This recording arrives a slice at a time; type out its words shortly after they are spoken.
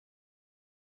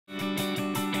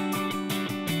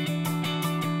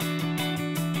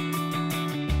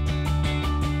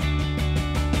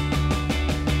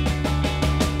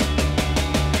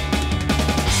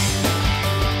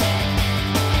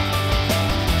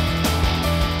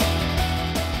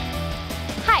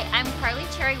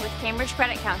Cambridge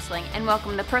Credit Counseling and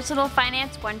welcome to Personal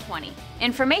Finance 120,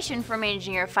 information for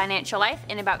managing your financial life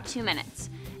in about 2 minutes.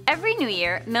 Every new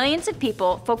year, millions of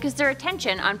people focus their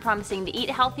attention on promising to eat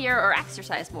healthier or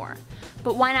exercise more.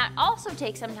 But why not also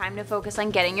take some time to focus on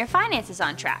getting your finances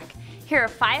on track? Here are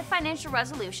 5 financial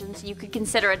resolutions you could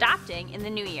consider adopting in the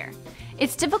new year.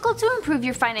 It's difficult to improve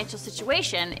your financial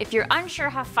situation if you're unsure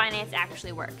how finance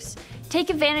actually works. Take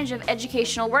advantage of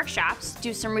educational workshops,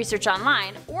 do some research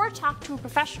online, or talk to a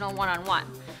professional one-on-one.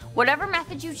 Whatever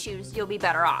method you choose, you'll be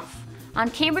better off. On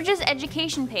Cambridge's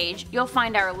education page, you'll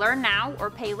find our Learn Now or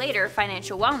Pay Later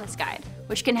financial wellness guide,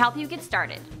 which can help you get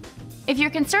started. If you're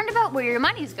concerned about where your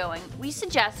money's going, we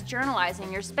suggest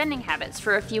journalizing your spending habits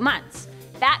for a few months.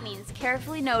 That means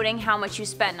carefully noting how much you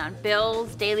spend on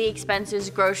bills, daily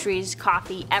expenses, groceries,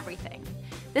 coffee, everything.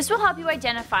 This will help you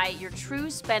identify your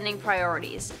true spending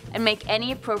priorities and make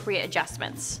any appropriate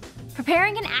adjustments.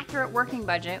 Preparing an accurate working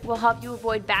budget will help you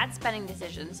avoid bad spending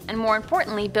decisions and, more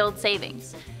importantly, build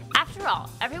savings. After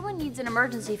all, everyone needs an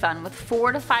emergency fund with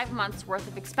 4 to 5 months worth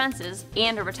of expenses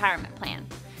and a retirement plan.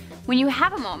 When you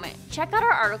have a moment, check out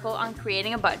our article on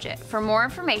creating a budget for more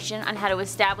information on how to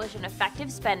establish an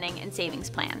effective spending and savings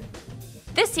plan.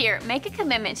 This year, make a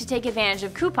commitment to take advantage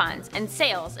of coupons and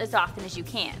sales as often as you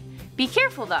can. Be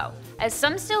careful though, as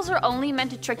some sales are only meant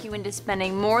to trick you into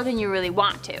spending more than you really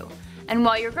want to. And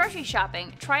while you're grocery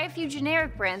shopping, try a few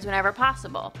generic brands whenever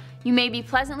possible. You may be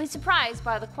pleasantly surprised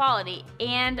by the quality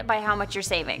and by how much you're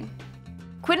saving.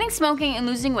 Quitting smoking and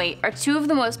losing weight are 2 of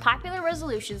the most popular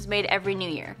resolutions made every new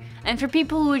year. And for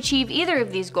people who achieve either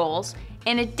of these goals,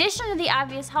 in addition to the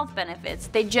obvious health benefits,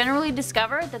 they generally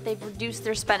discover that they've reduced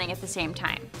their spending at the same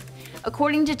time.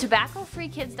 According to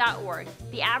tobaccofreekids.org,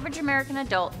 the average American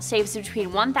adult saves between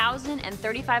 $1,000 and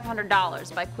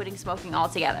 $3,500 by quitting smoking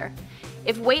altogether.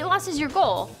 If weight loss is your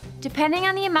goal, depending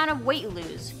on the amount of weight you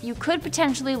lose, you could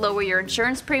potentially lower your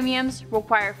insurance premiums,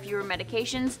 require fewer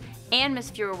medications, and miss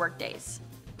fewer work days.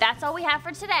 That's all we have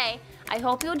for today. I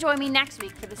hope you'll join me next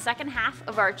week for the second half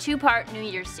of our 2-part New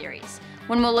Year's series,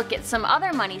 when we'll look at some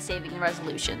other money-saving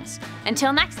resolutions.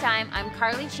 Until next time, I'm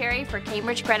Carly Cherry for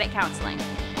Cambridge Credit Counseling.